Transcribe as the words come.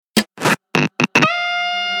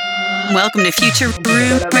Welcome to Future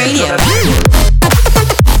Room Radio.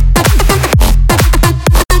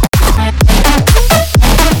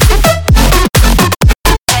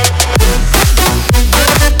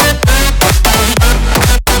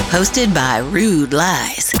 Hosted by Rude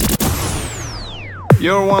Lies.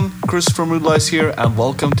 Yo everyone, Chris from Rude Lies here and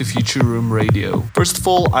welcome to Future Room Radio. First of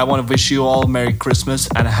all, I want to wish you all Merry Christmas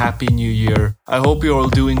and a Happy New Year. I hope you're all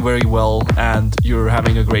doing very well and you're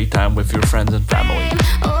having a great time with your friends and family.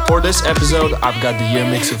 For this episode, I've got the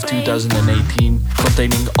Yearmix of 2018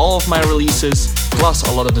 containing all of my releases, plus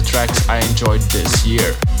a lot of the tracks I enjoyed this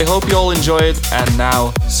year. I hope you all enjoy it and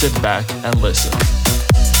now sit back and listen.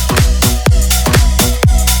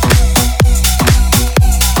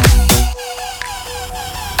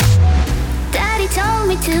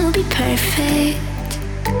 To be perfect,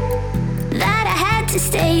 that I had to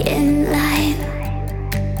stay in line.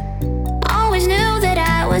 Always knew that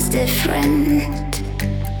I was different,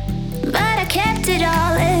 but I kept it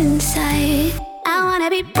all inside. I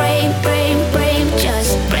wanna be brave, brave, brave,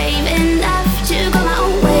 just brave enough to go my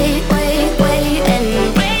own way, way, way,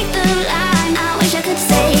 and break the line. I wish I could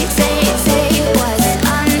say what's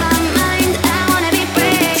on my mind. I wanna be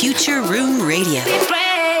brave. Future Room Radio. Be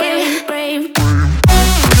brave, brave, brave.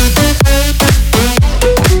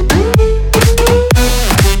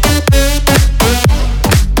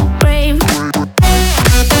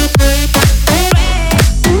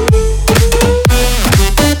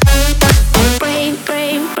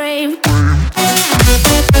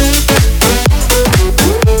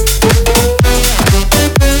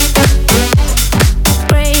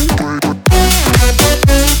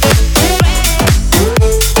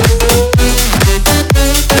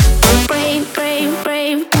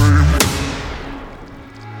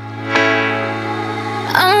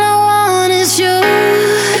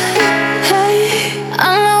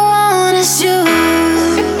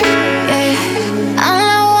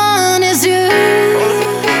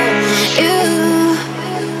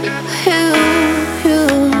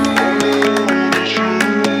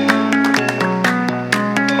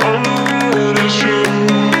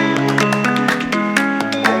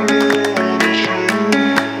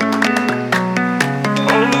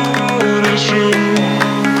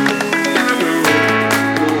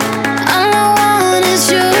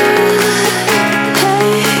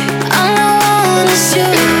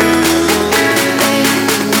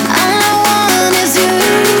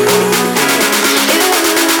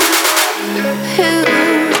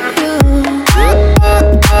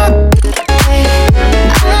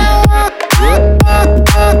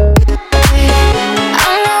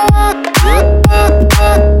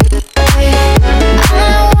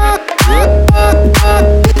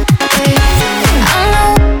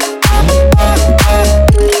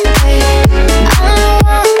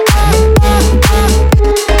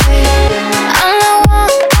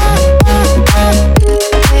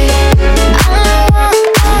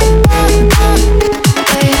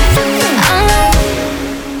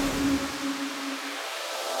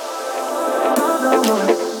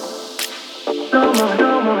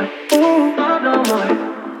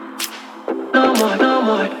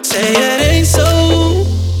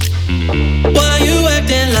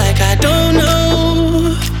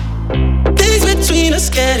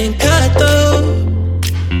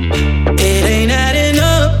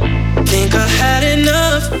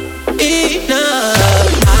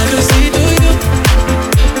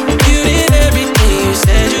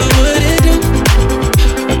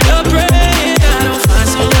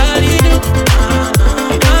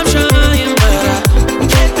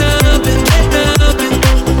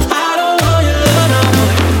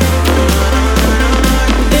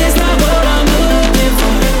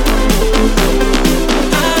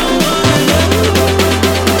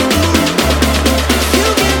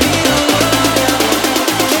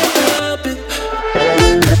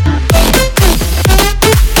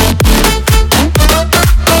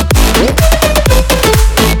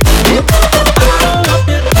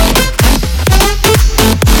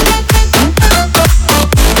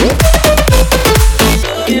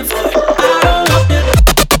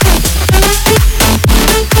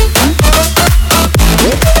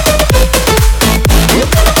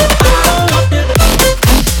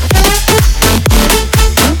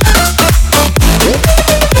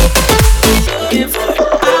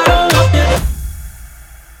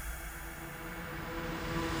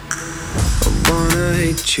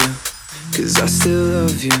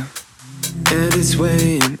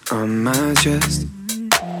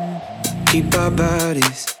 Keep our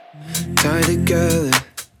bodies tied together.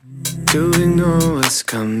 Do we know what's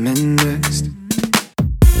coming next?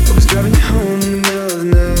 I was driving you home in the middle of the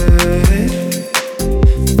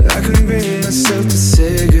night, but I couldn't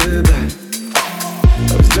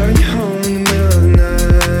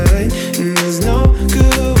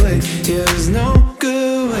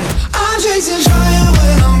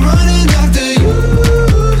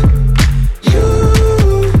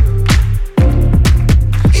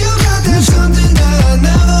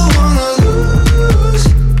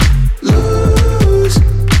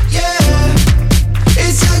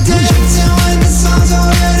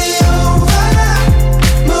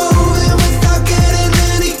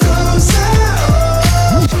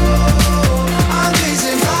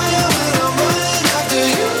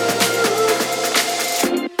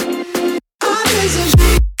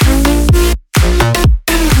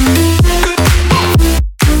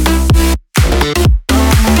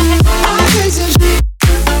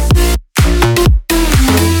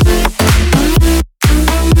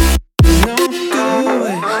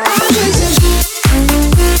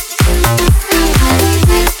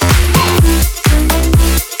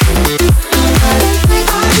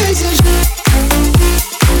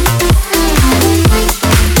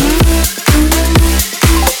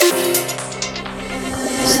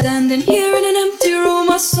Standing here in an empty room,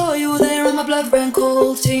 I saw you there and my blood ran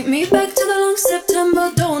cold. Take me back to the long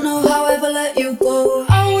September, don't know how I ever let you go.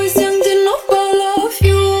 I was young, didn't know about love,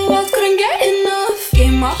 you I couldn't get enough.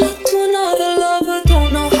 Gave my heart to another lover,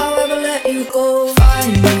 don't know how I ever let you go.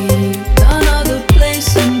 Find me another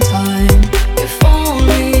place and time, if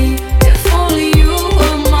only you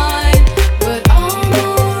were mine. But I'm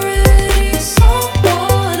already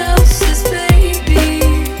someone else's baby.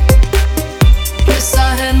 Guess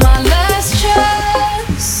I had my last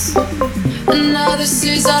chance, and now this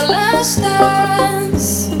is our last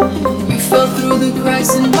dance. You fell through the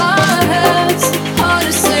cracks in my hands. Hard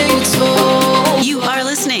to say it's all. You are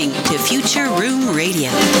listening to Future Room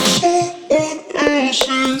Radio.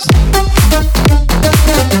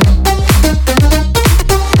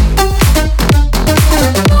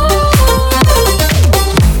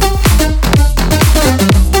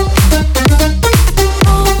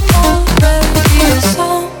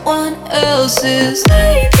 Someone else's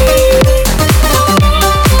baby.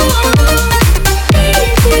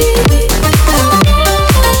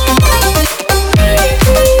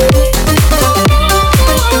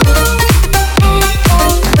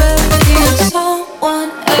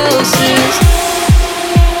 Someone else's.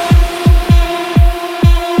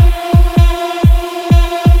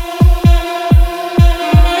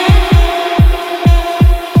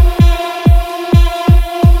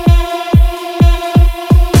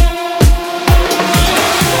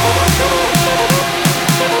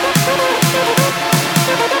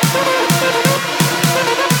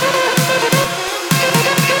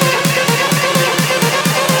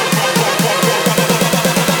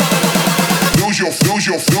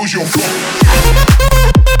 Lose your flow.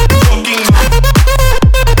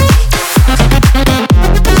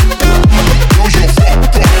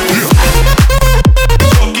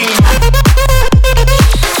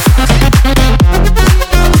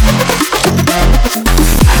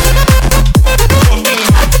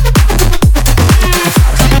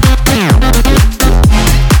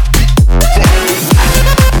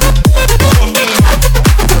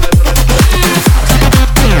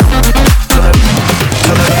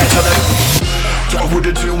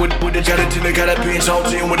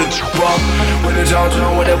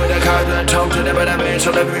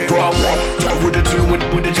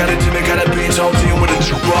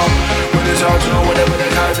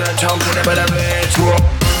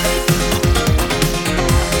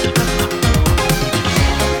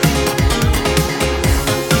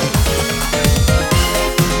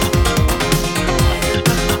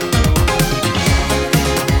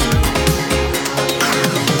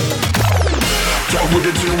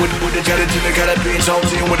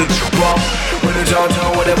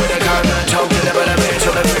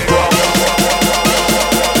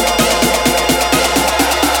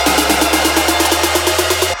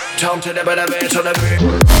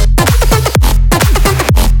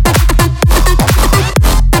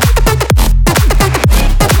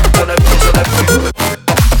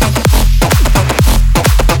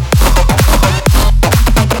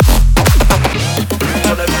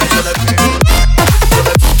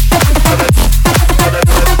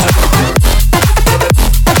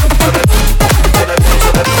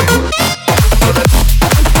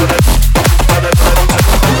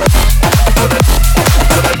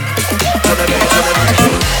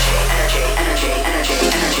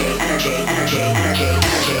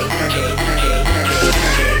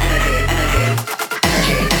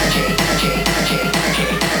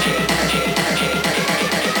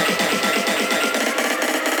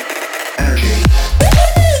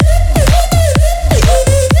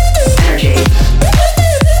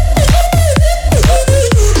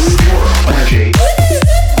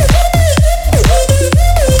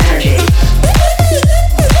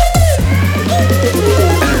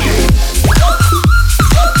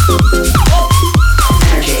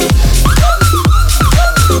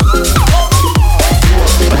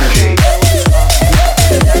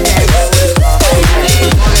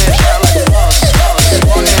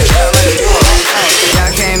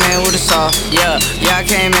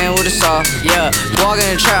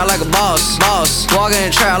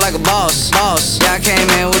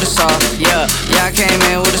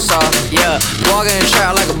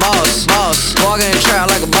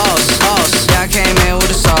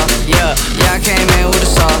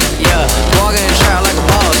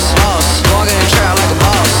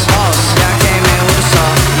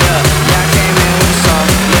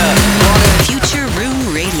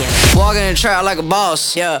 Trap like a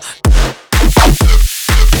boss, yeah.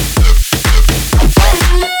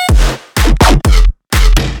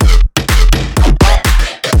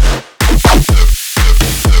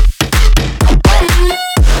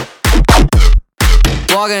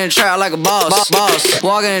 Walking in the trap like a boss.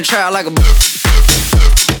 Walking in the trap like a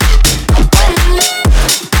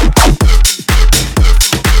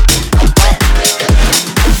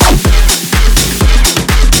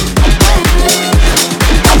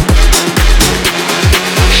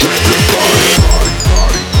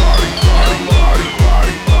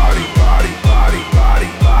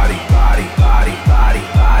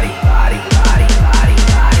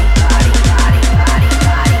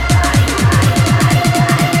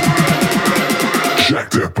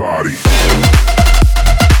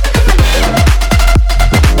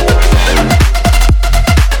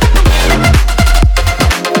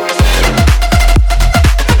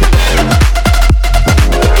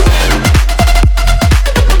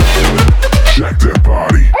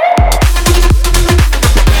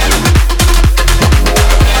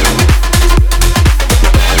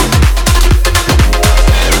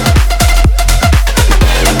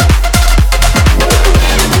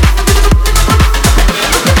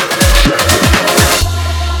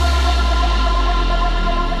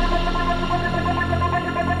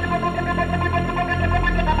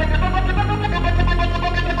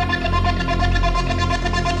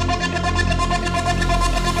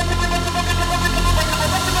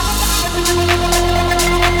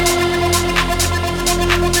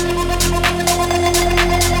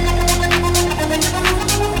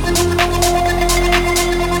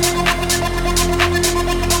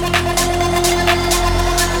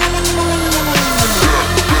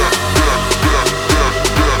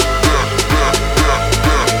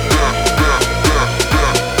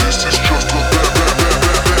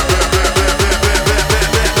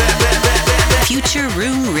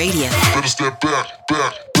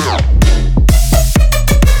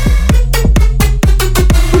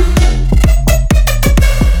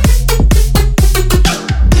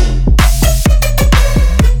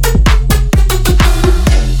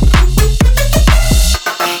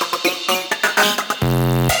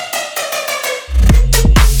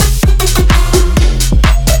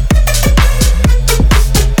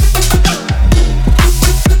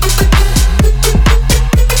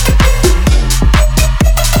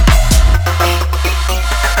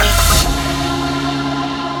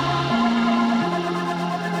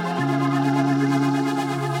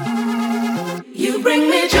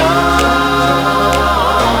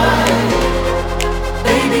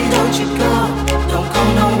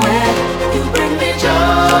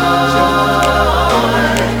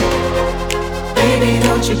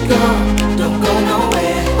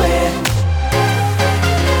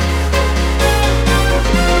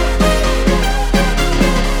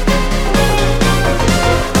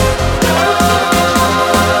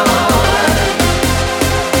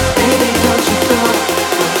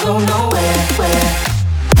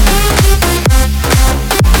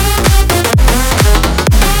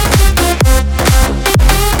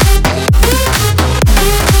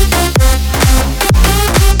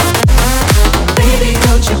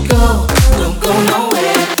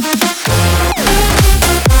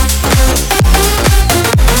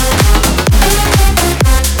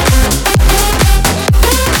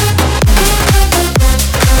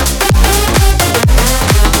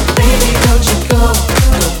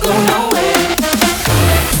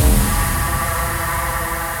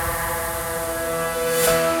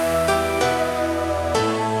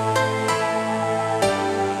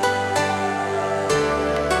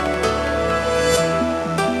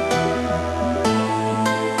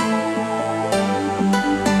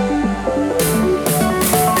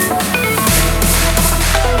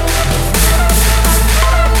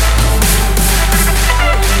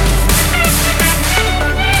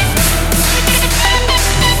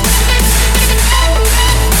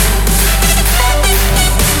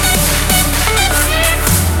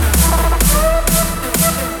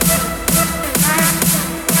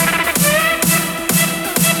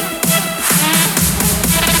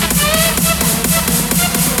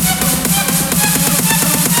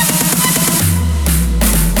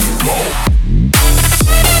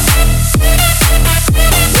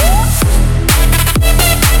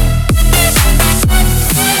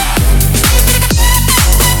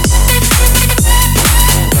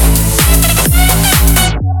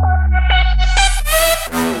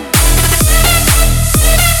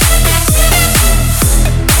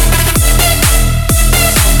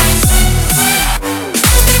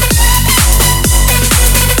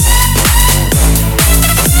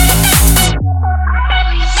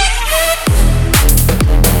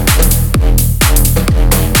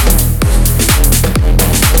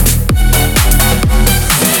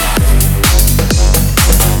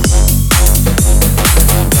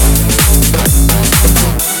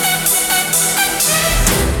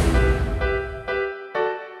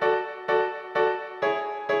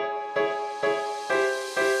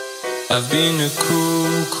I've been a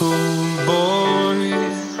cool, cool boy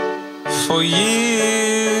for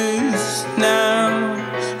years now.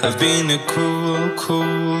 I've been a cool,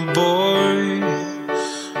 cool boy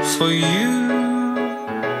for you.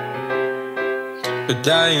 But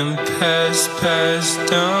I am past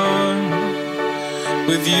done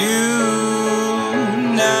with you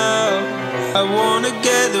now. I wanna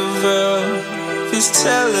get over this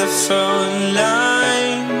telephone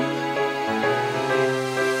line.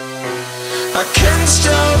 I can't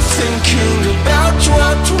stop thinking about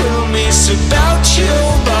what we'll miss about your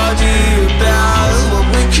body, about what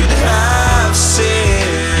we could have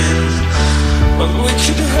seen, what we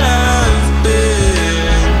could have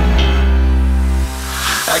been.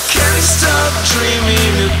 I can't stop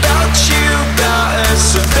dreaming about you, about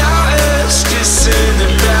us kissing,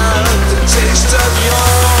 about the taste of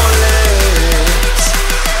your lips,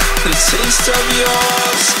 the taste of your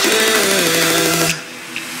skin.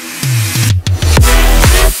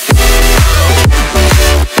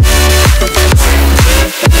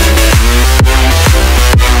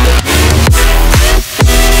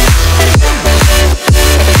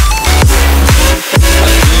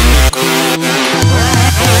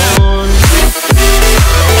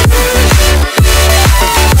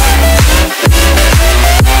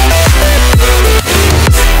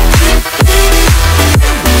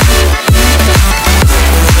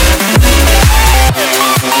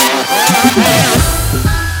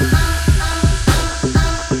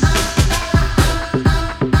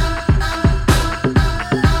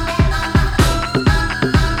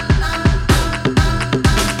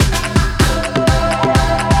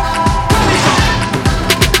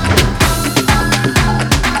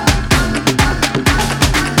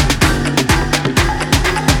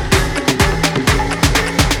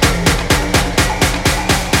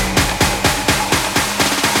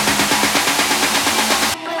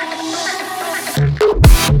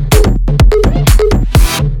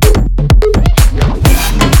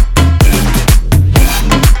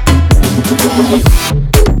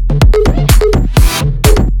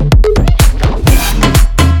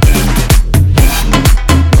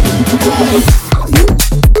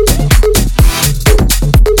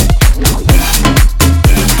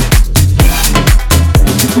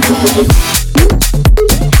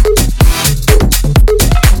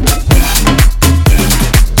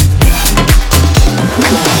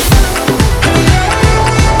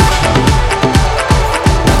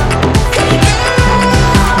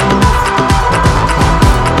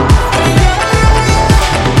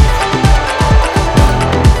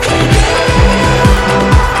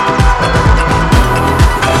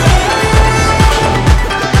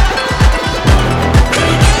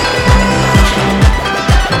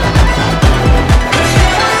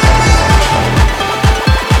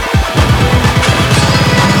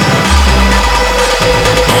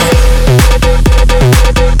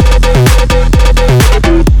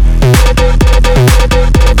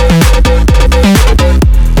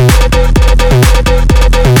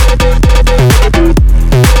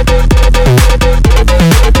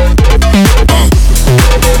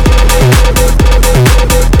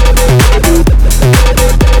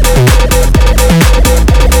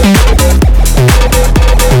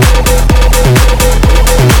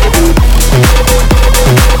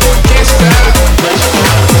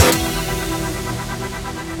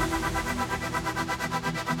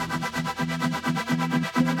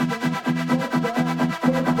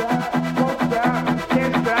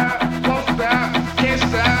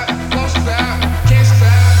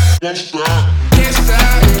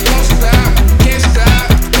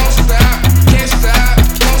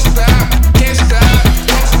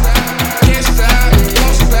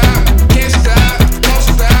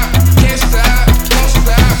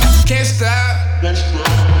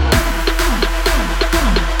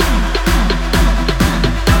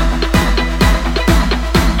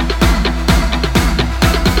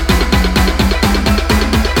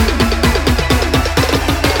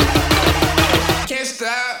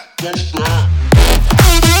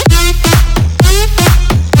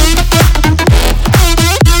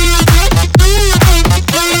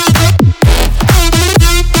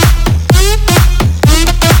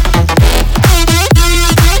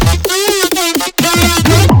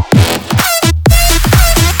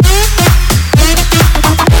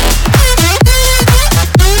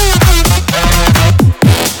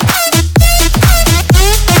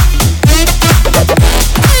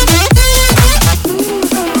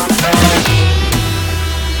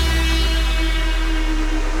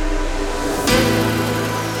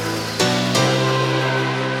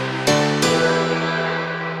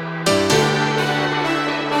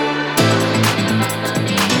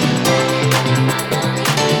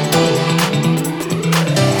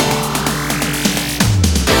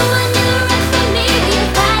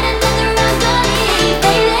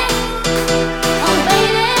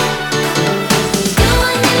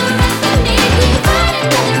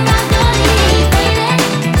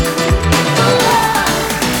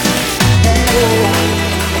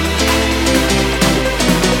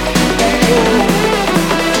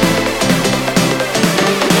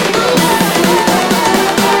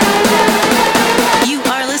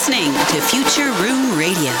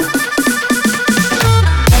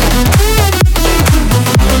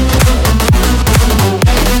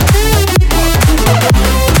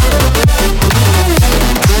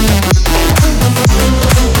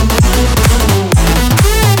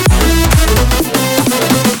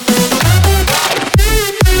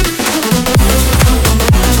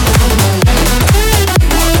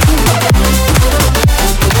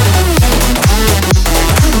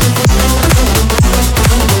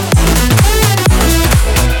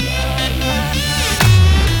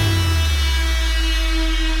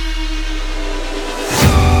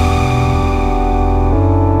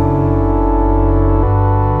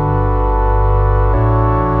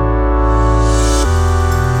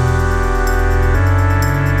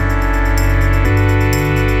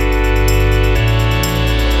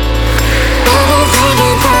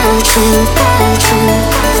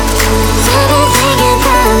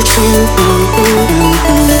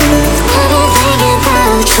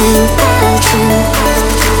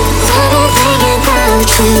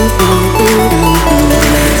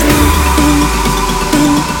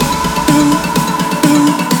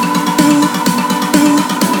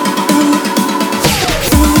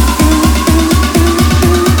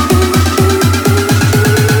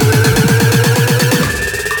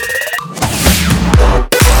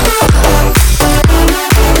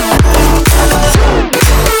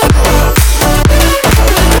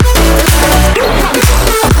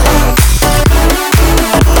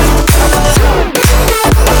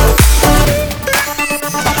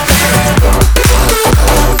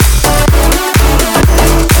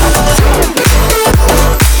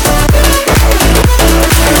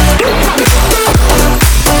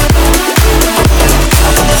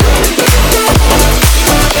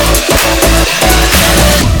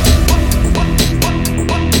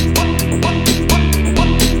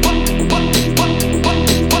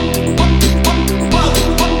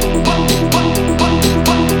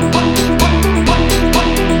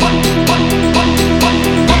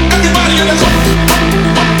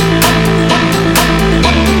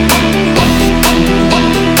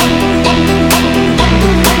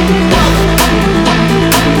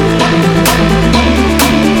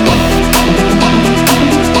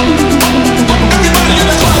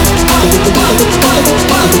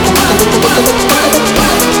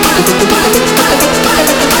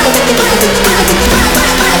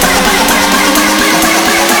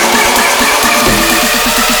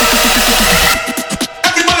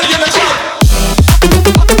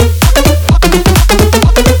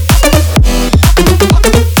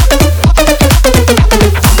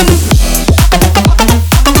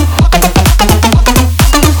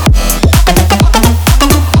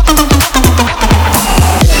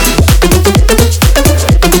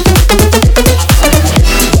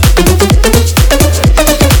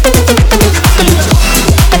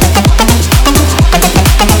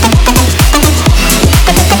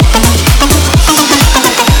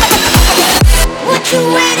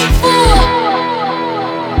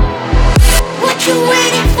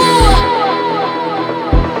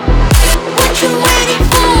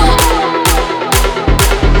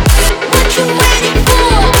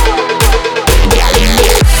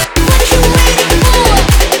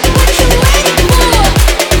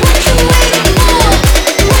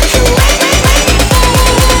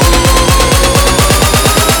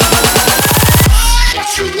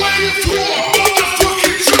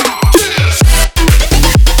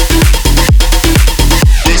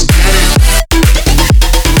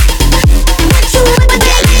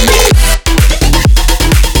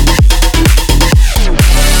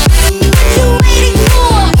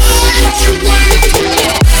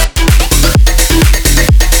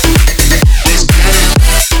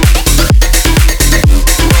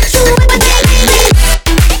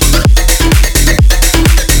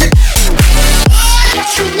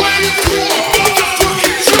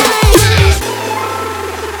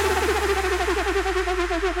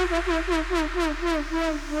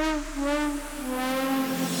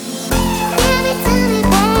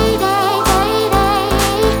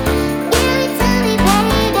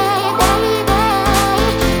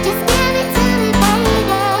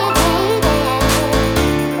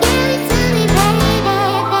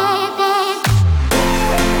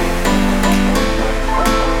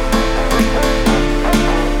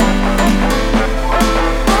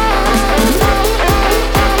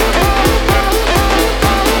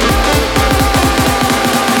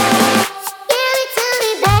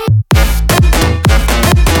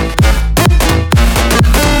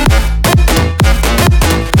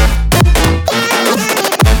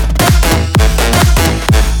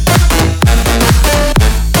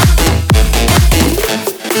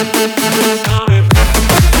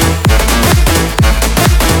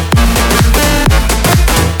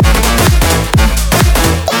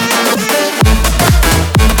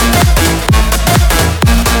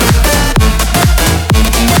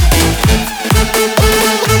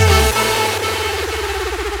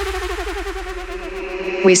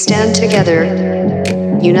 We stand together,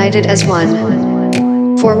 united as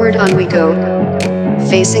one. Forward on we go,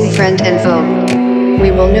 facing friend and foe.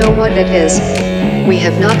 We will know what it is. We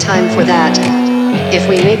have not time for that. If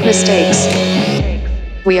we make mistakes,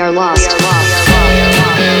 we are lost.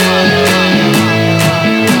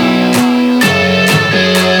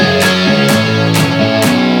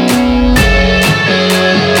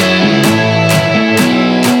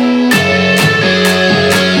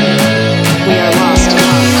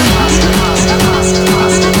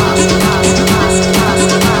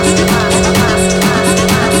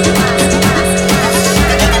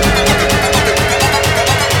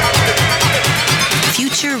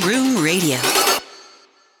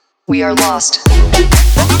 are lost.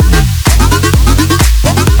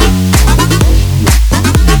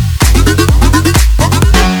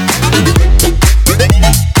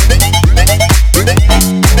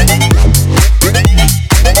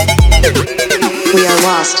 We are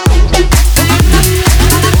lost.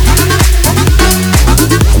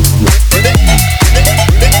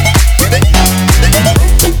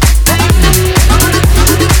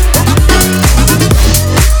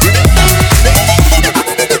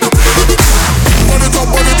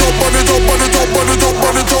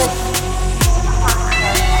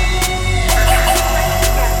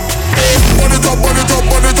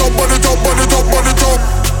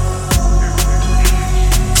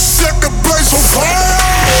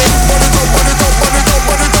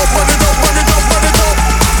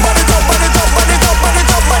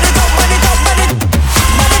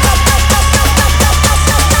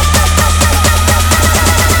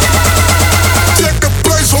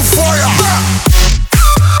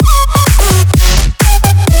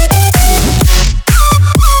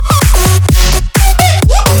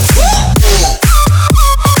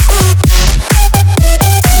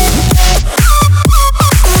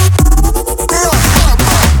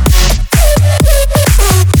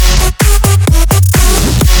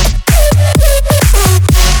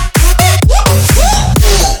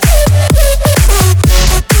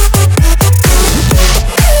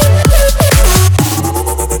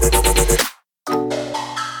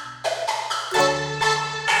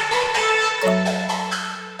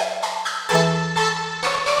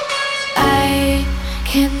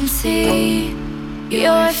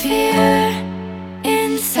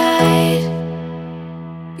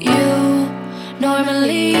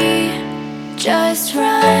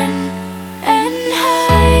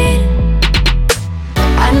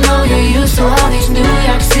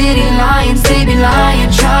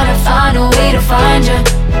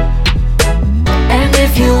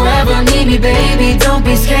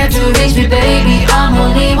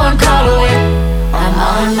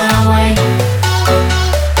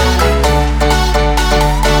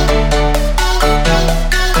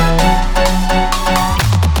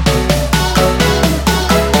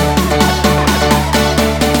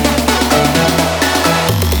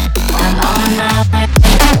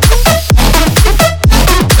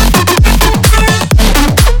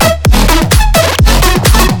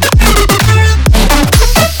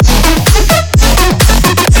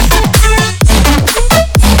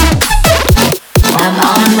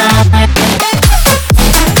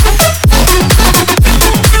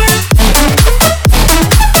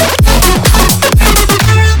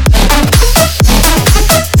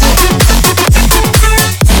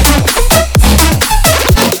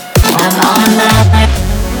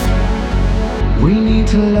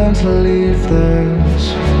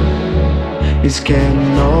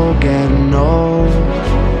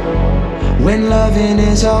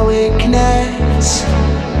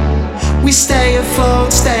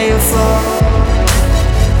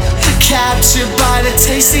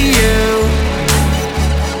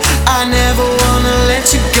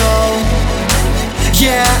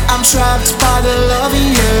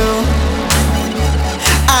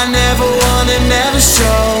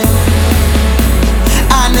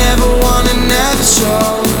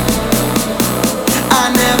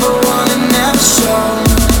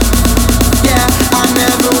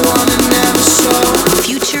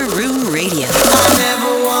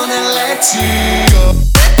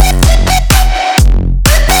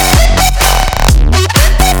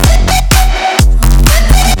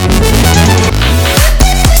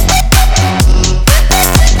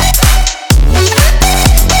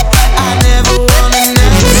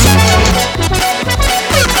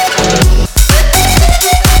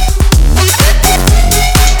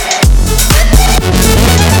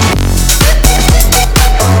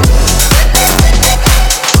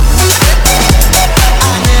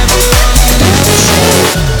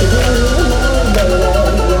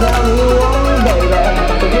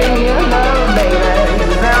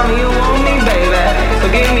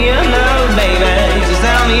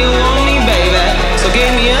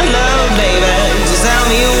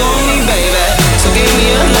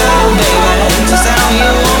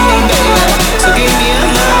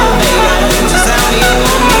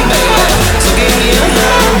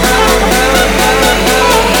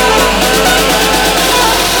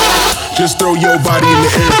 Just throw your body in the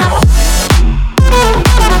air.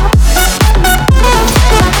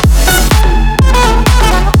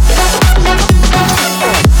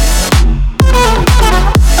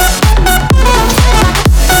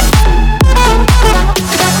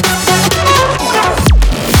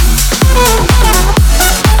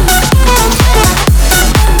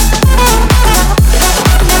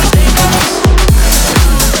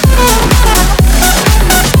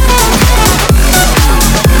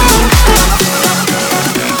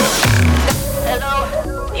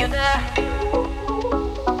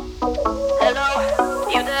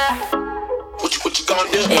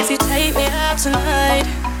 If you take me out tonight,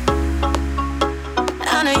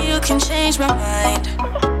 I know you can change my mind.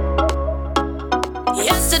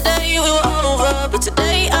 Yesterday we were over, but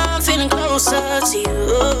today I'm feeling closer to you.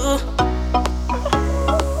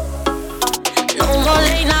 No more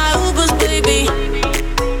late night Ubers, baby.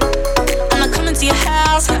 I'm not coming to your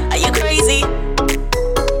house, are you crazy?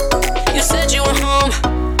 You said you were home,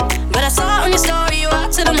 but I saw on your story you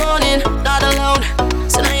out till the morning, not alone.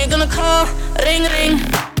 So now you're gonna call, ring ring.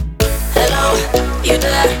 Hello, you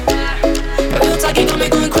there? Real talk, you got me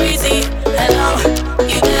going crazy. Hello,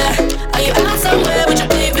 you there? Are you out somewhere with your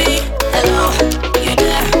baby? Hello, you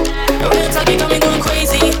there? Real talk, you got me going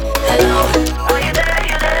crazy. Hello, are you there?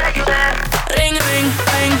 You there? You there? Ring ring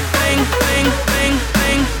ring ring ring ring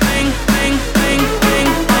ring ring ring ring ring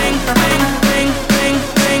ring ring ring ring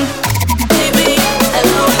ring. Baby,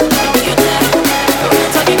 hello, you there? Real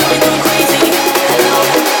talk, you got me going crazy. Hello,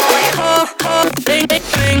 call, ring ring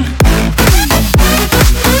ring.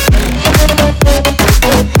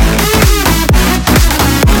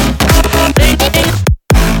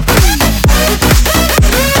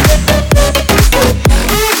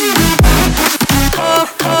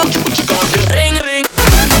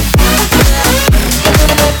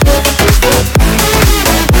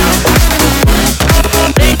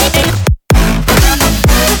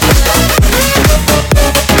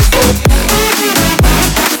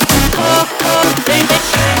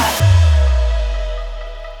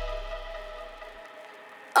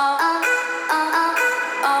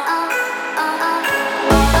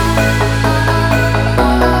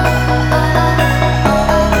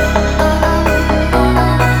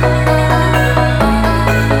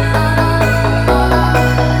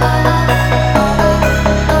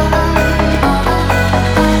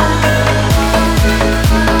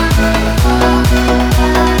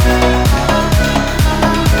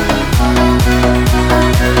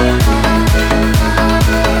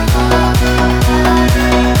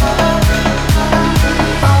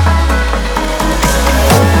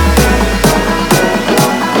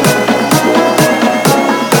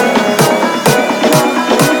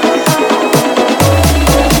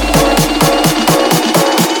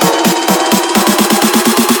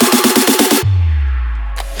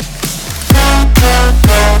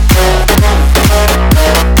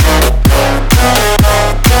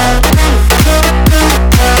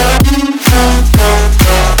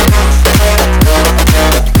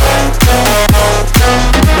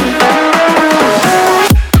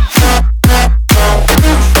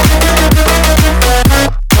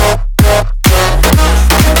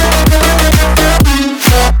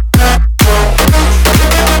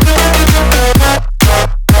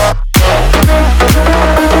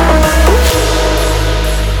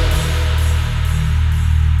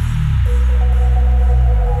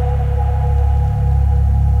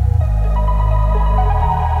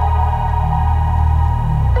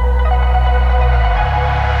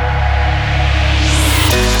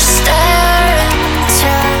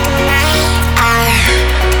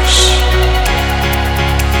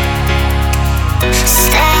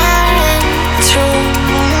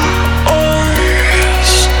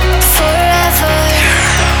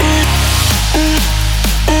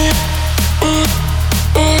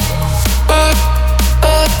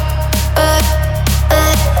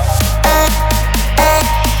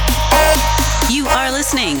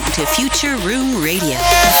 To Future Room Radio.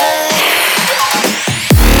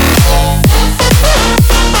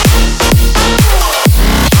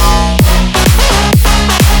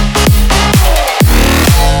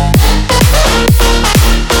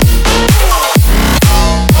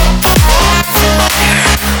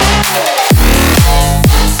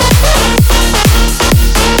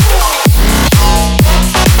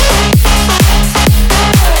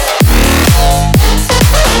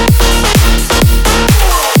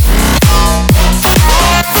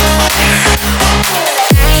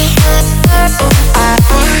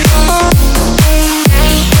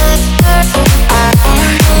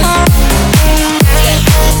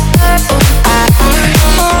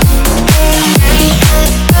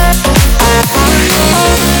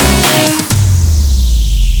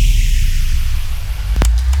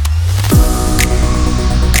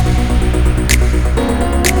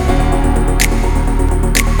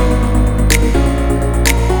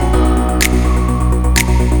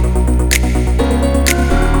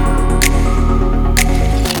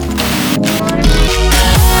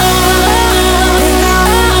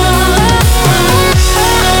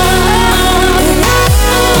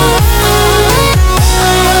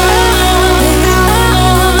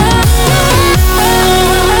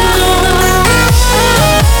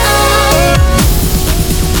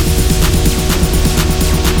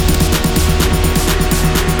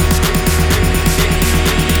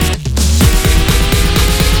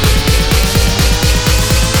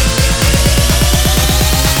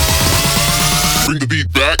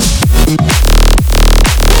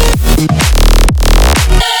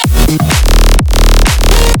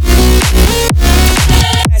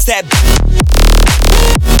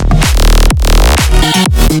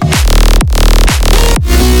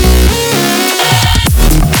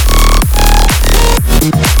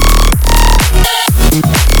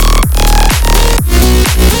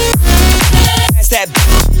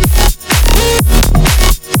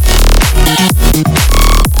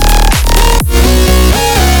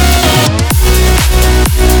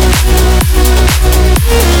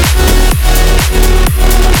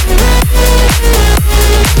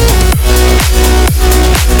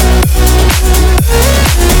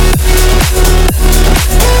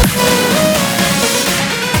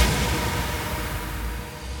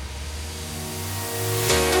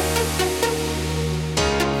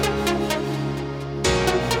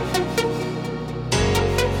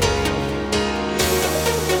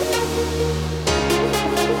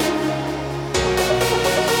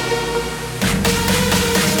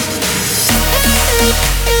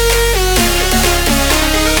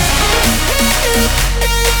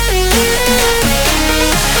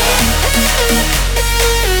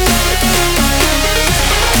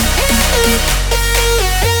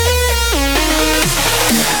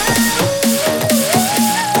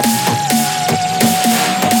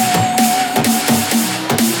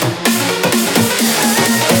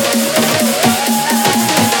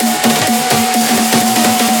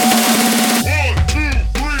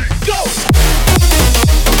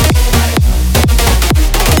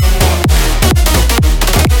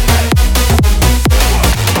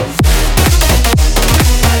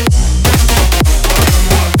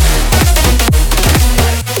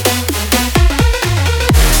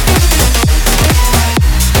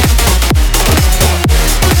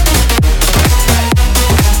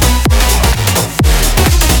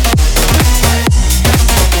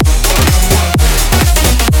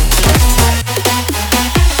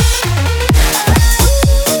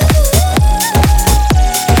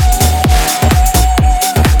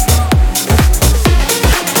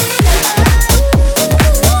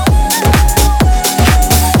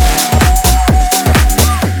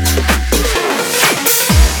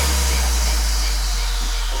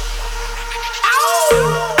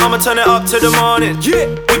 turn it up to the morning.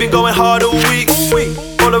 We've been going hard all week.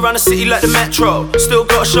 All around the city like the metro. Still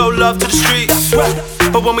gotta show love to the streets.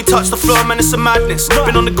 But when we touch the floor, man, it's a madness.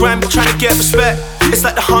 Been on the grind, been trying to get respect. It's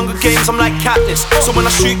like the Hunger Games, I'm like Katniss. So when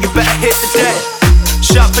I shoot, you better hit the deck.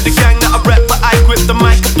 Shout for the gang that I rep, but I grip the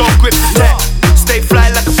mic, I don't grip the tech. Stay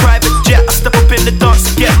fly like a private jet. I step up in the dance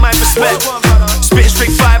to get my respect. Spitting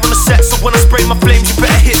straight fire on the set, so when I spray my flames, you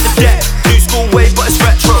better hit the deck. New school wave, but it's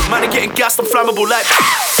retro. Man, I'm getting gassed, I'm flammable like.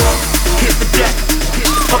 Hit the deck.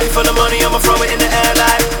 Pocket full of money, I'ma throw it in the air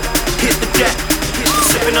like. Hit the deck.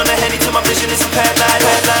 Sipping on the Henny till my vision is impaired like.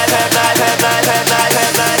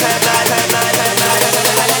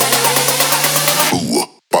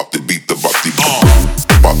 Bop the beat, the bop the beat.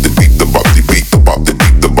 Bop the beat, the bop the beat, the bop the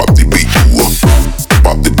beat, the bop the beat.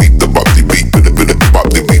 Bop the beat, the bop the beat, bop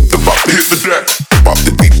the beat, the bop the hit the deck. Bop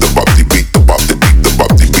the beat, the bop the beat, the bop the beat, the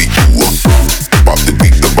bop the beat. Bop the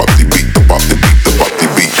beat, the bop the beat, the bop the beat, the bop the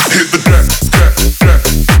beat. Hit the deck, deck, deck.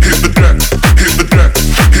 Hit the deck, hit the deck,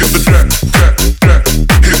 hit the deck, deck, deck.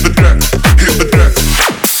 Hit the deck, hit the deck,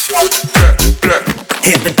 deck, deck.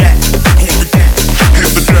 Hit the deck, hit the deck, hit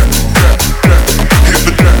the deck, deck, deck. Hit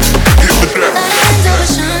the deck, hit the deck. Lines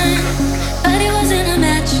overshine, but it wasn't a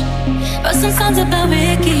match. Wrote some songs about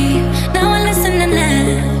Ricky, now I listen and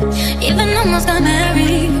laugh. Even almost got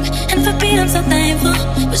married, and for Pete I'm so thankful.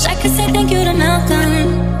 Wish I could say thank you to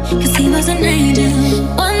Malcolm, cause he was an angel.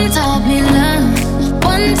 One taught me love,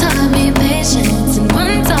 one taught me patience, and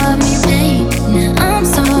one taught me pain. Now I'm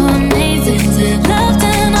so amazing to have loved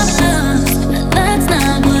and I've lost, but that's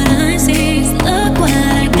not what I see. So look what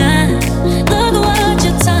I got, look what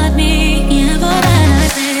you taught me. Yeah, for that I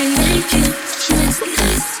say thank you,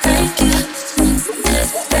 thank you,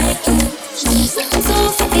 thank you. I'm so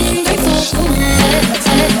fucking grateful for my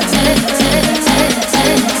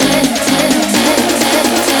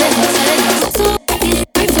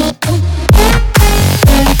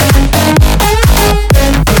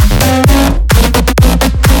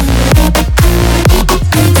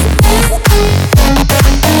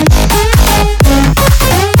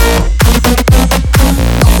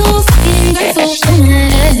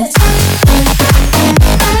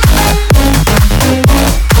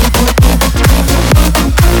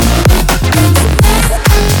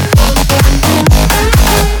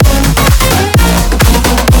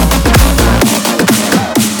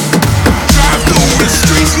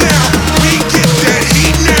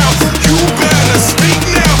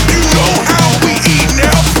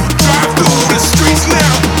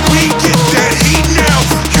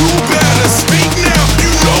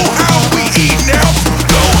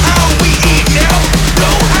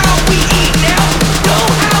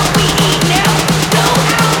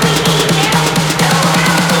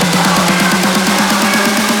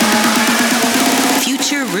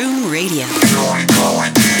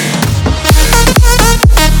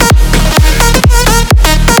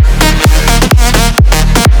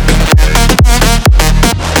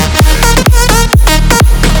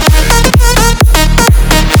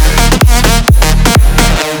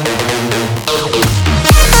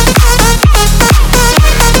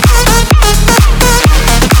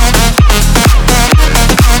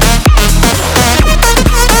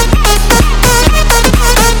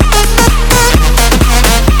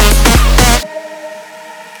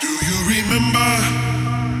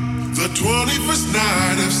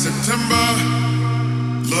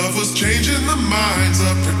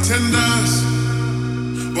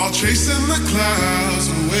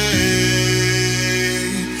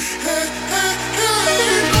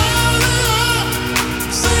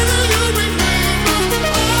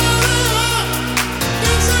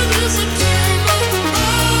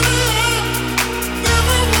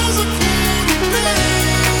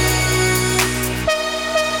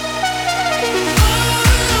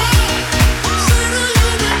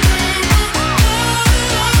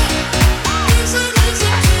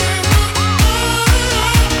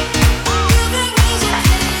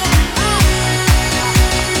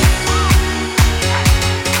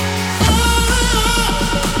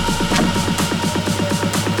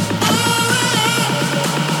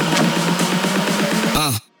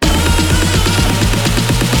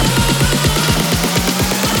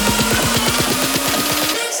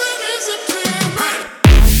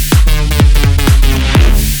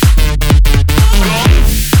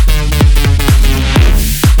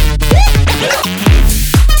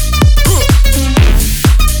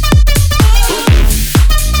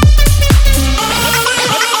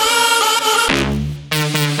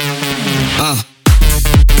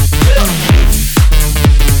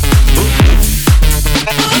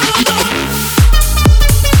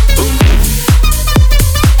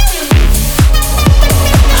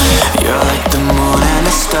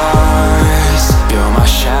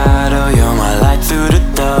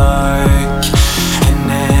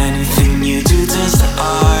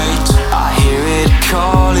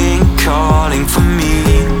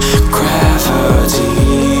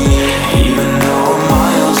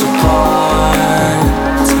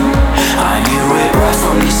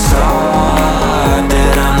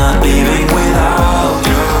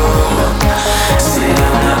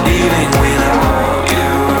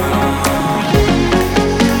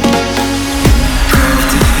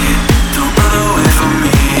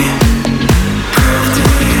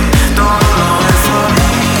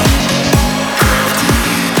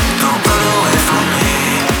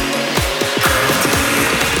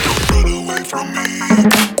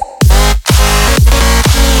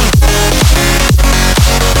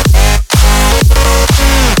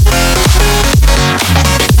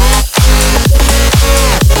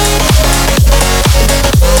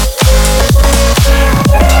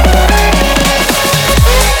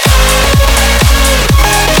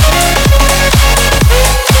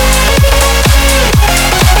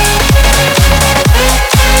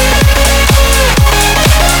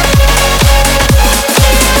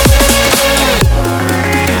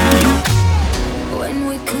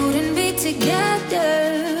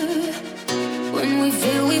When we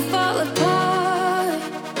feel we fall apart,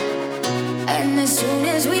 and as soon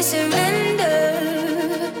as we surrender,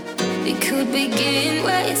 it could begin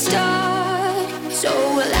where it starts. So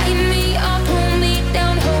light me up, pull me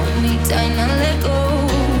down, hold me tight, now let go,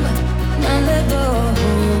 now let go.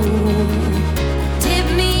 Tip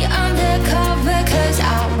me undercover, 'cause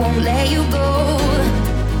I won't let you go,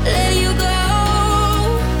 let you go.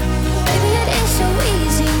 Baby, it ain't so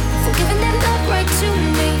easy, forgiving that love right to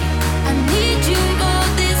me. I need you more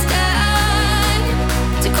this time,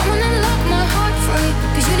 to come and unlock my heart free,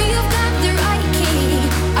 'cause you know you've got the right key.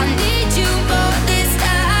 I need you more this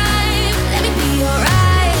time. Let me be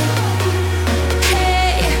alright.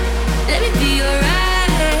 Hey, let me be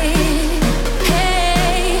alright.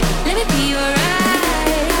 Hey, let me be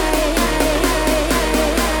alright.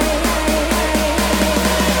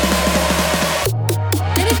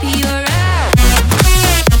 Let me be alright.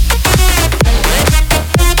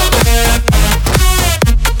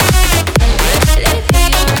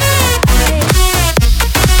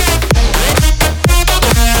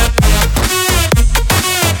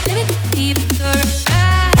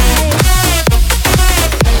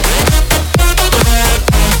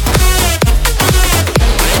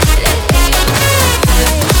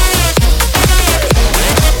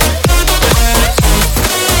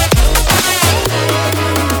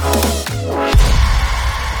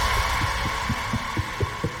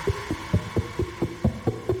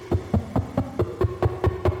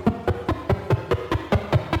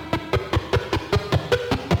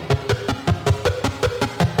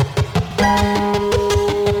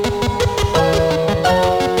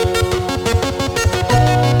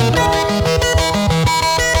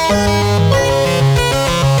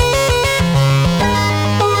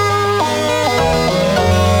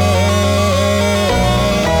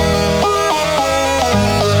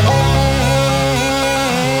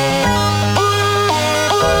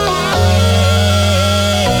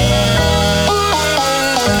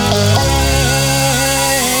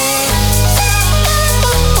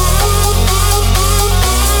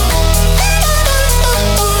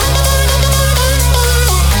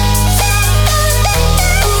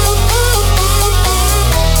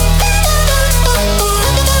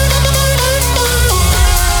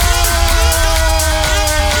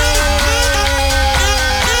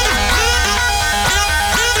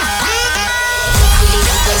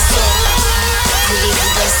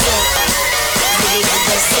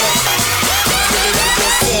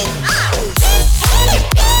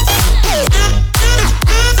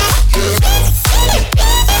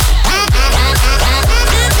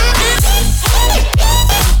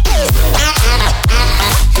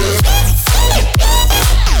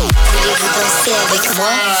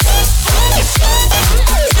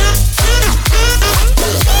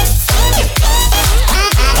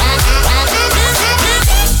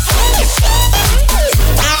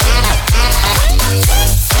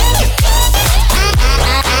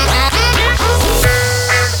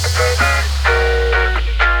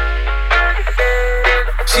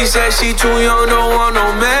 She said she too young, don't want no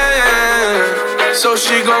man, so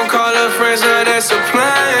she gon' call her friends, now that's a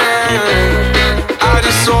plan. I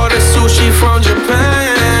just ordered sushi from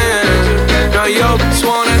Japan. Now yo bitch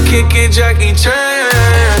wanna kick it, Jackie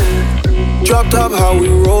Chan. Drop top, how we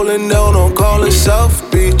rollin' down on call it South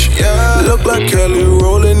Beach. Yeah, look like Kelly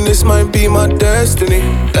rollin', this might be my destiny.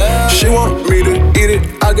 Yeah. She want me to eat it,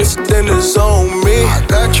 I guess then it's on me. I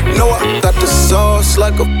got you, know I got the sauce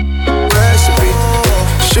like a recipe.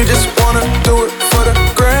 She just wanna do it for the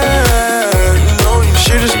grand.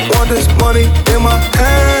 She just want this money in my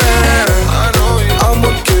hand. I'ma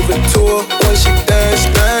give it to her when she dance,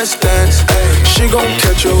 dance, dance. She gon'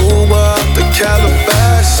 catch a Uber out the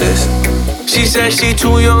Calabasas. She said she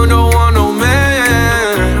too young, don't want no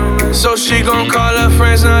man, so she gon' call her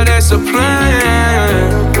friends, now that's a plan.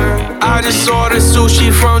 I just ordered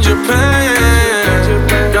sushi from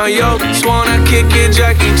Japan. Now yo bitch wanna kick it,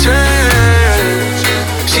 Jackie Chan.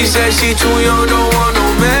 She said she too young, don't want no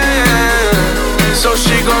man, so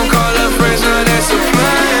she gon' call her friends, now that's a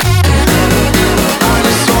plan. I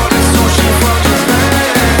just ordered sushi from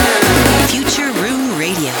Japan. Future Room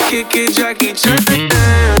Radio. Kick it, Jackie Chan.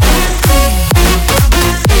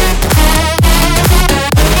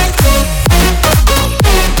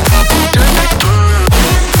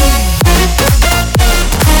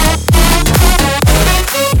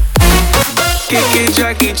 Kick it,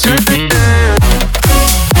 Jackie Chan.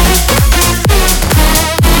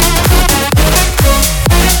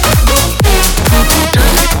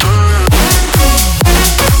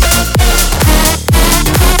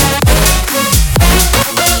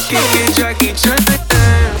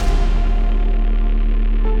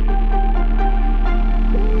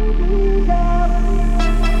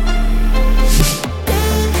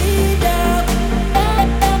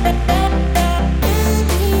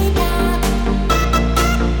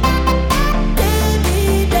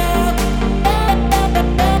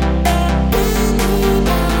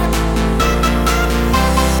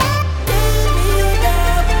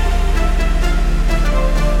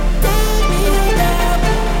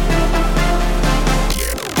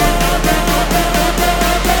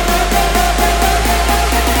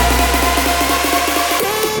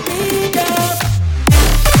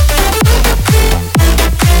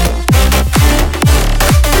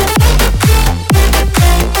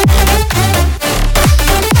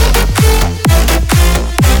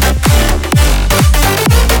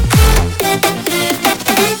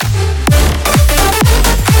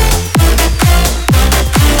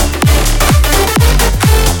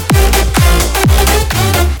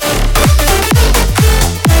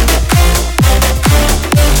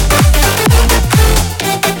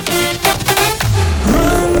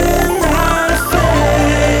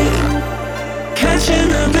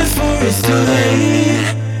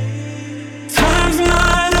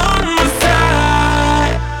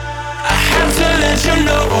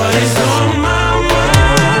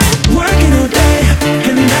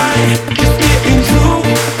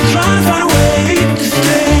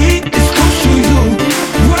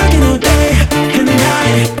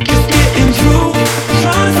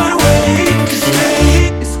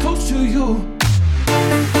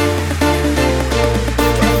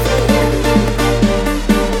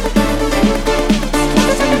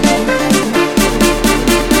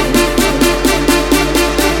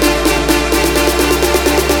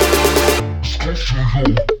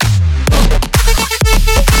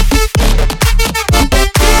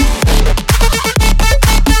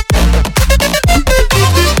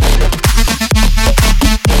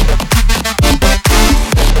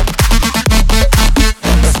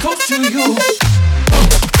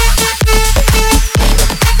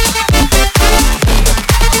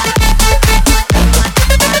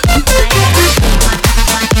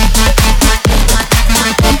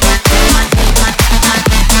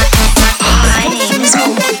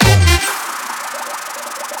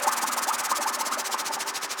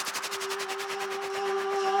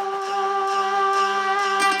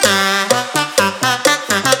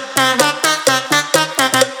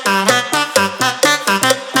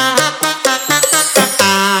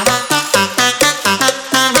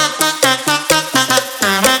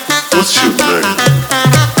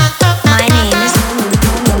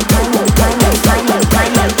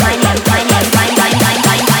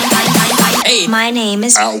 My name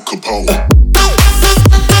is Al Capone.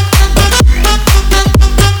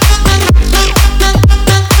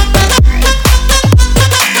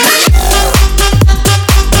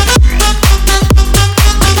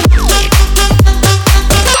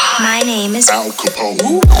 My name is Al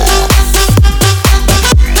Capone.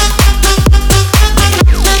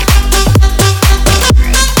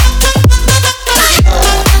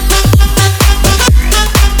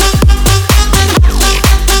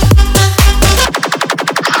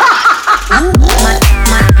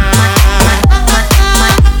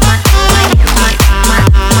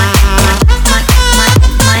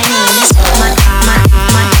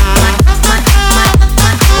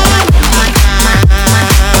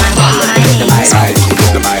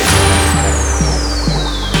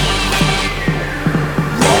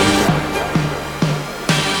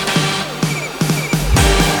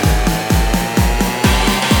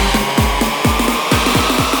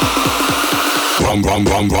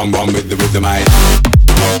 Rum with the rhythm, I.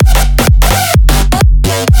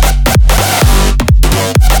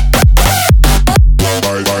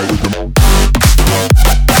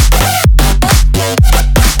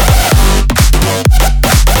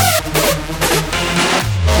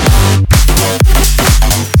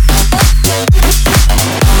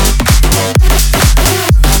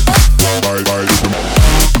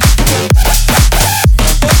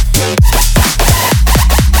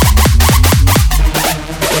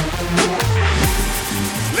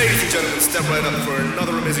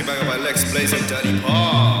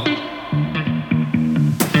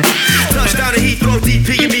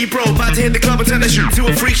 Hit the club and turn the shoot to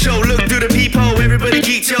a freak show. Look through the peephole, everybody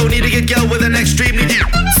geek, yo. Need to get girl with an extremely deep.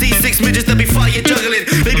 See six midgets that be fire juggling.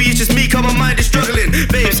 Maybe it's just me, cause my mind is struggling.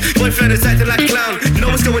 Babes, boyfriend is acting like a clown.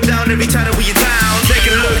 Know what's going down every time that we in town. Take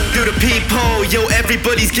a look through the peephole, yo.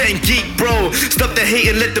 Everybody's getting geek, bro. Stop the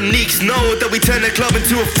hate and let them neeks know that we turn the club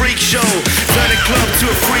into a freak show. Turn the club to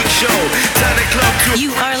a freak show. Turn the club to.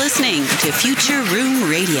 You are listening to Future Room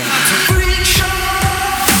Radio. Freak show.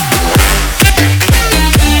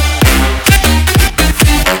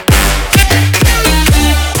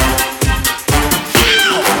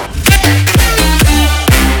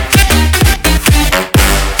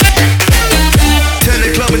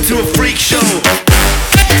 To a freak show.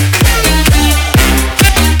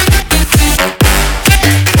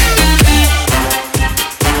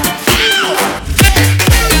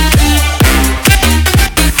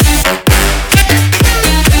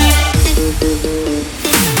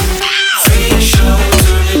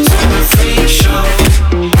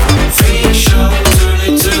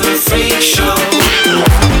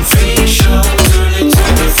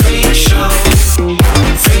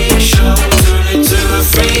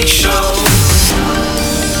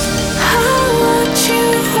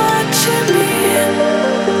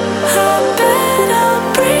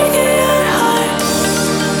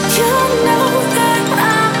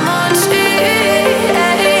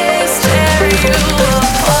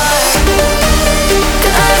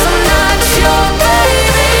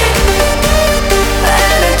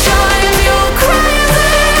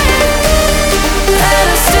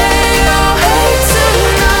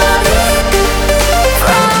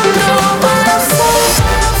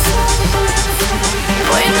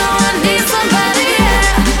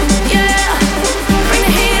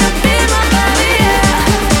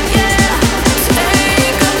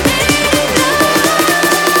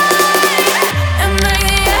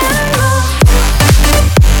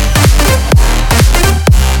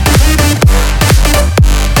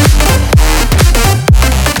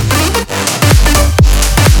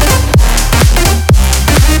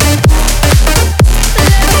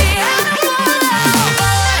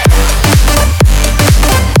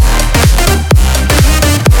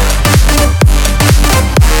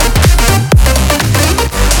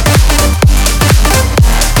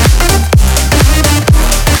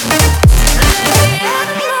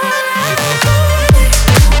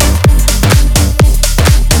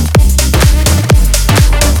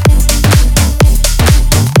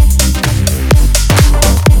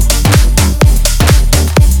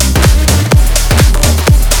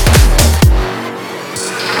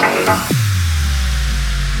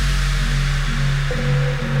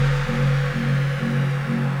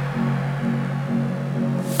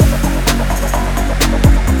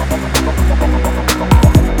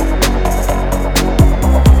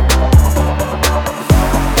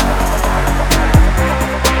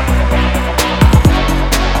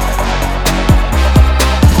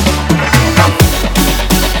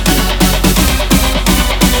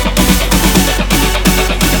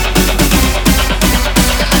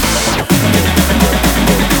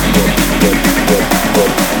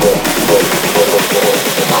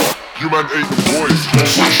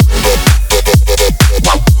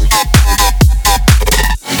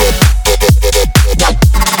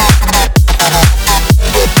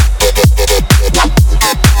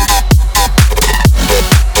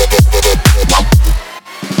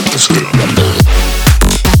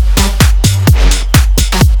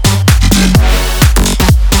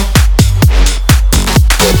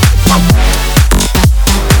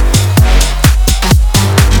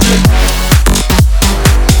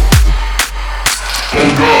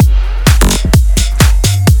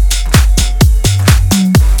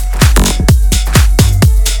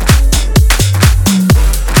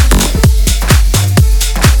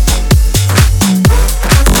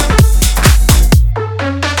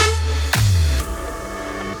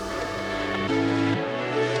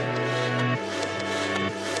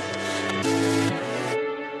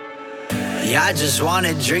 I just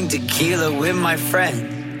wanna drink tequila with my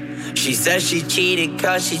friend. She says she cheated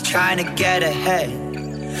cause she's trying to get ahead.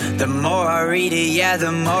 The more I read it, yeah,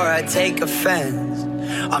 the more I take offense.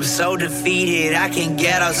 I'm so defeated, I can't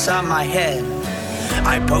get outside my head.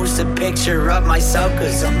 I post a picture of myself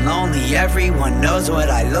cause I'm lonely. Everyone knows what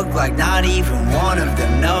I look like, not even one of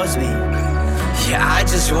them knows me. Yeah, I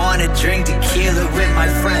just wanna drink tequila with my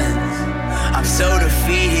friends. I'm so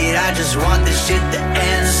defeated, I just want this shit to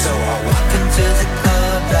end. So I walk into the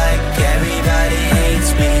club like everybody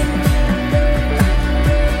hates me.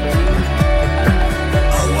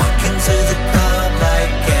 I walk into the club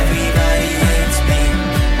like everybody hates me.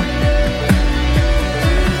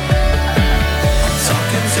 I'm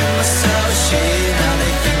talking to myself, shit, now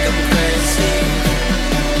they think I'm crazy.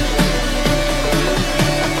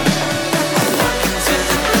 I walk into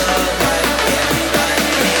the club like everybody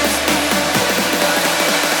hates me.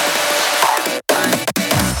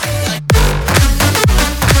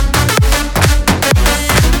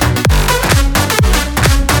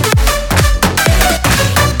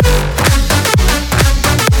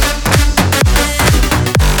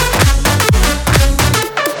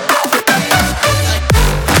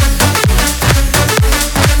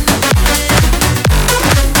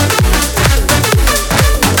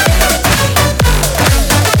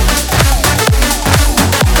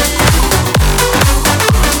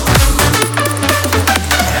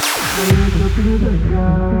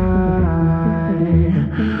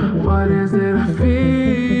 What is it I feel?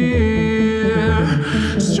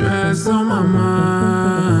 Stress on my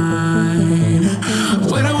mind.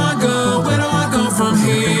 Where do I go? Where do I go from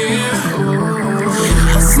here?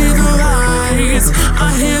 I see the lights,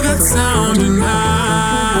 I hear that sound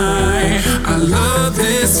tonight. I love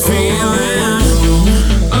this feeling.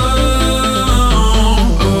 Oh,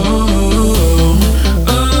 oh, oh, I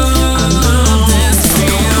love this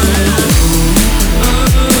feeling.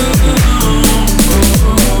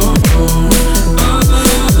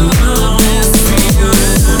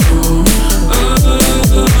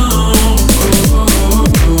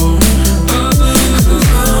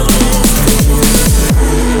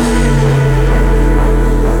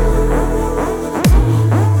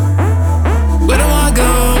 Where do I go?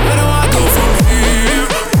 Where do I go from here?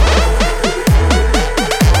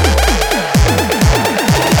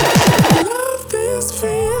 I love this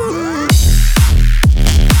feeling.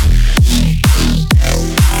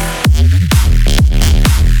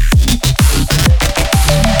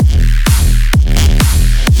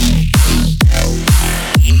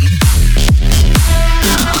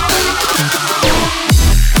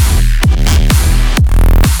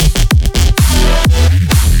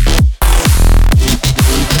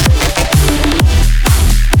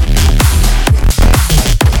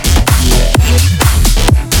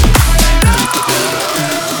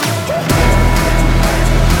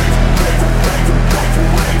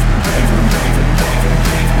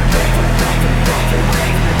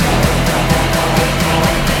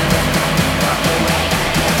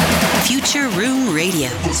 Future Room Radio.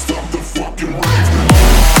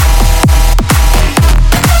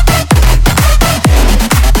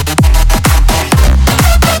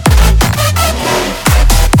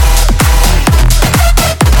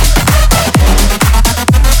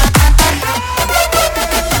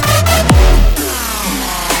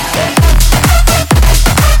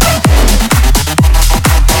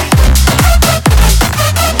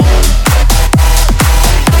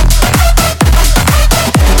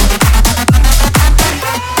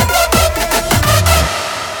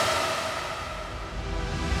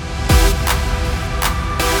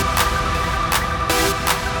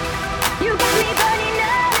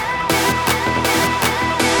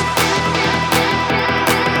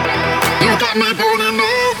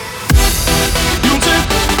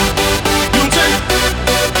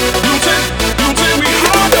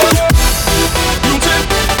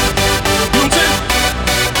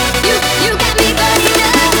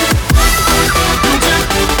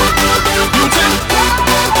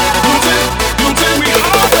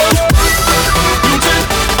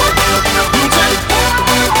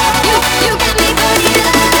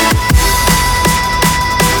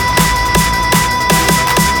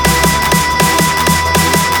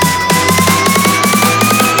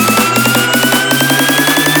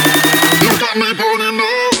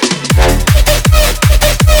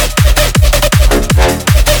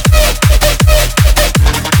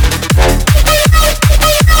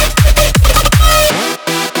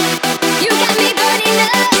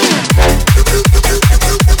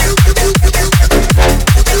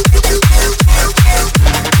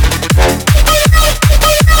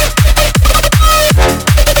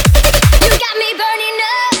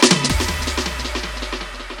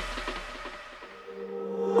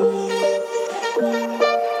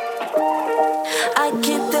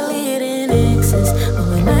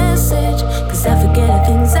 Guess I forget that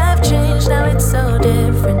things have changed. Now it's so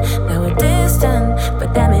different. Now we're distant,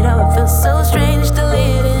 but damn it, oh, it feels so strange to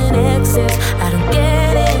live in excess. I don't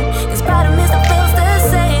get it. Cause part of me still feels the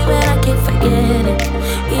same, and I can't forget it.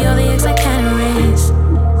 You're the ex I can't erase.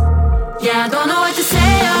 Yeah, I don't know what to say,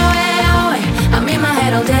 oh, hey, oh, hey. I'm in my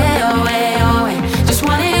head all day, oh, hey, oh, hey. Just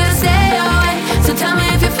wanted you to stay, oh, hey. So tell me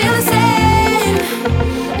if you feel the same.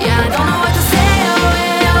 Yeah, I don't know what to say, oh,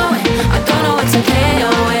 hey, oh, hey. I don't know what's okay,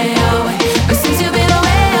 oh, hey, oh, hey. But since you've been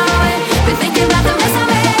away, oh, hey, been thinking about the mess I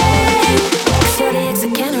made. You're the ex I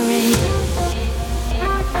can't erase.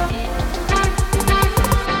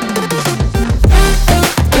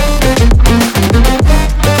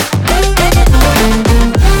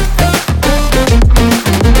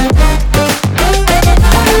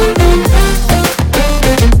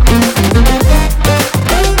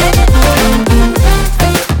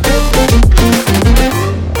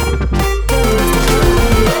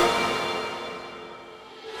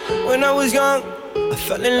 When I was young, I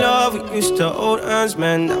fell in love. We used to hold hands,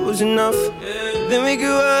 man, that was enough. Then we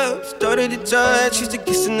grew up, started to touch. Used to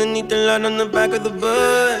kiss underneath the light on the back of the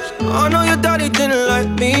bus. Oh no, your daddy didn't like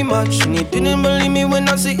me much, and he didn't believe me when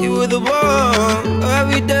I said you were the one.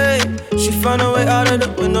 Every day, she found a way out of the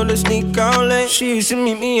window to sneak out late. She used to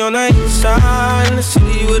meet me on the east side in the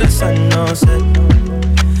city with the sun on set.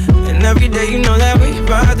 And every day, you know that we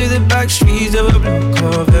ride through the back streets of a blue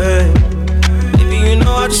Corvette. You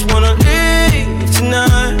know I just wanna leave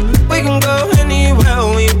tonight. We can go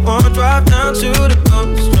anywhere we want. Drive down to the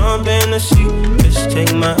coast, jump in the sea. Just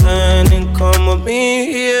take my hand and come with me,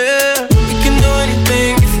 yeah. We can do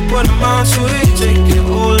anything if you put a mind to it. Take your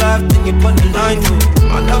whole life, then you put the line through.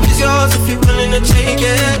 My love is yours if you're willing to take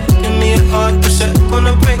it. Give me a heart that's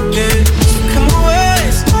gonna break it. So come away,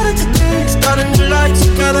 starting today, starting July.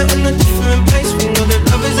 Together in a different place. We know that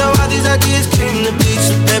love is how all these ideas came to be.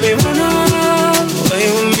 So baby, run away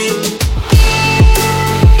with me.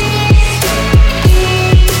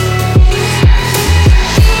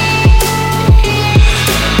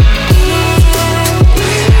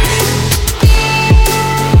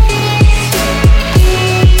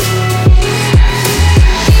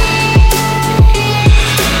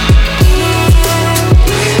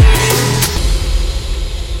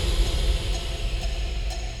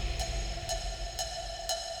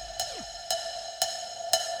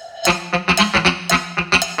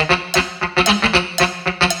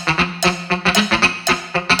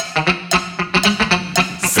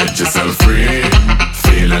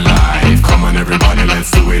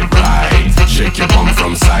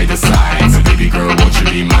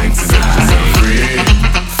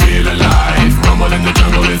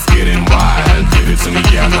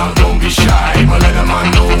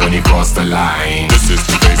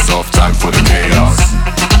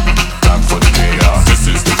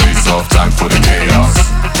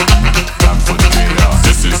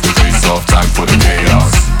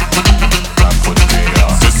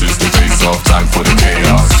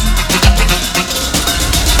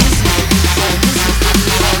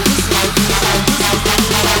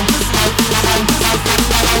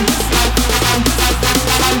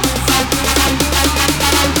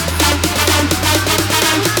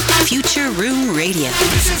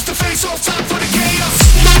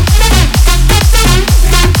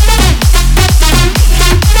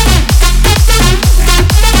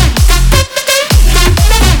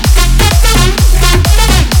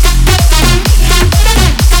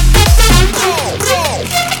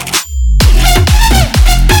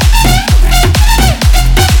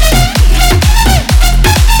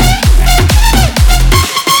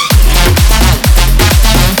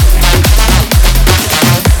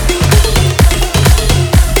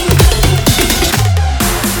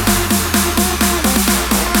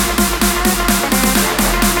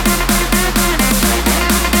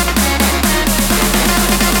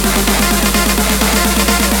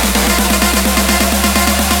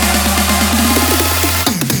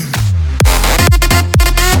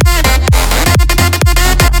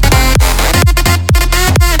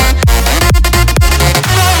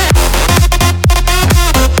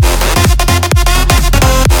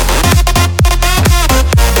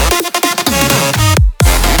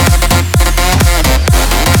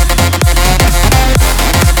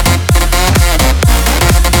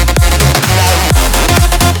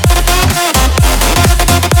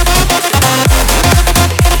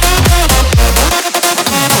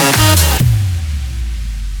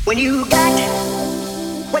 When you got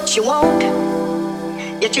what you want,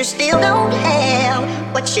 yet you still don't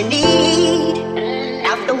have what you need.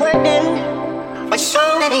 After working for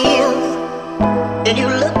so many years, then you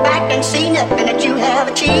look back and see nothing that you have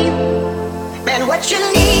achieved. Man, what you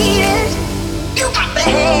need is You got the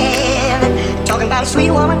hand, talking about a sweet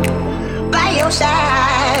woman by your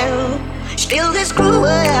side. Still this cruel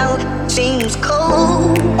world seems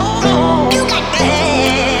cold. You got the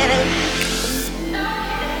hand,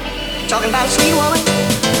 talking about a sweet woman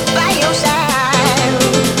by your side.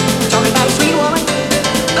 Talking about a sweet woman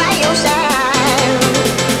by your side.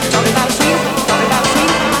 Talking about a sweet, talking about a sweet,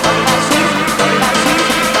 talking about a sweet, talking about a sweet,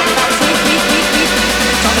 talking about a sweet,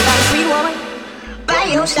 talking about a sweet woman by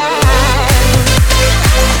your side.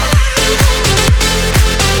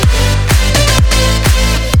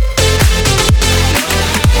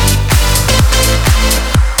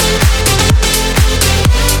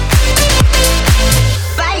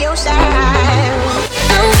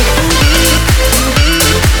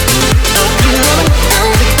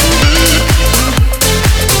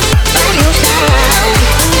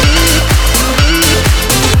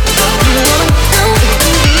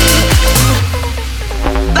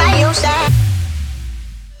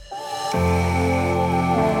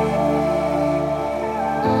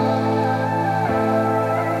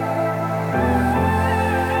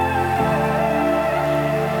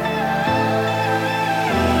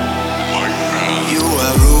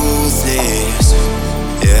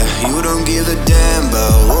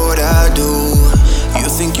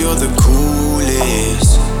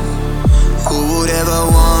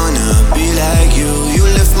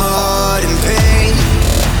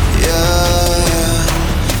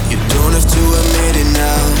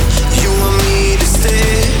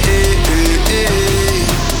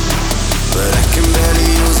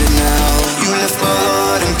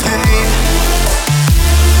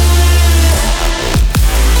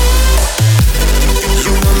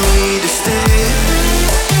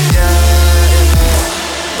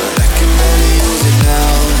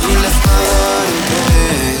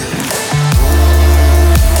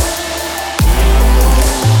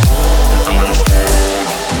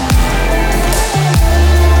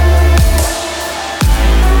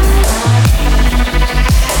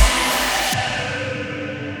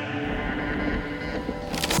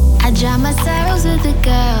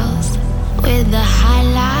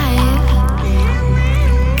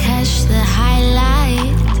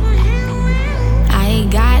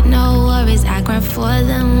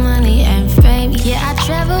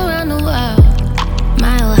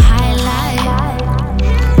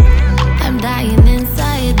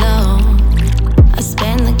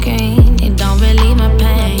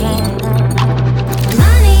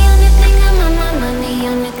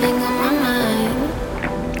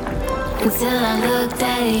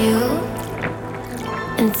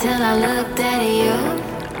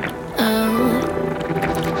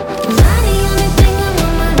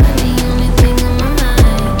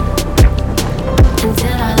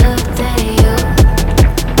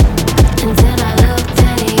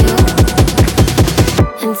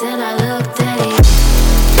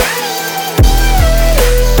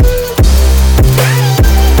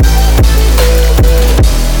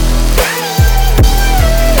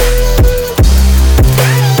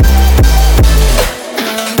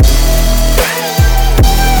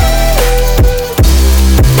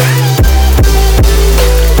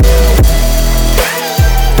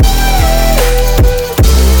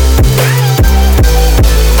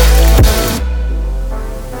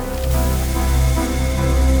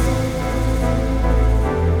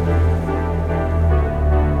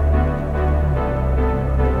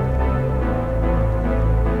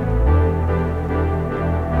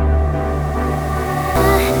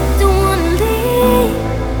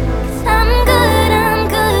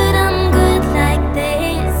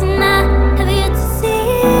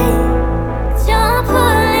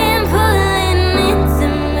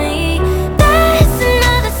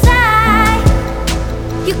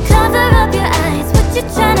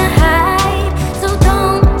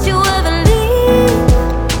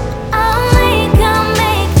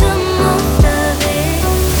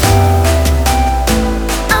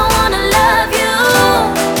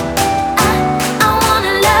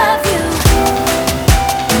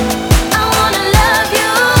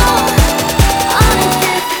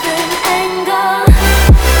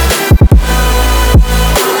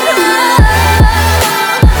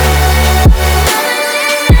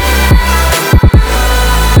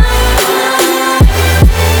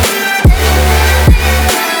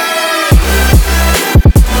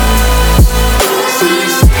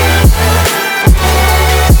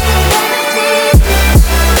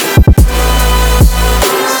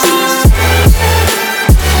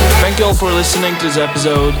 For listening to this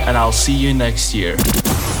episode, and I'll see you next year.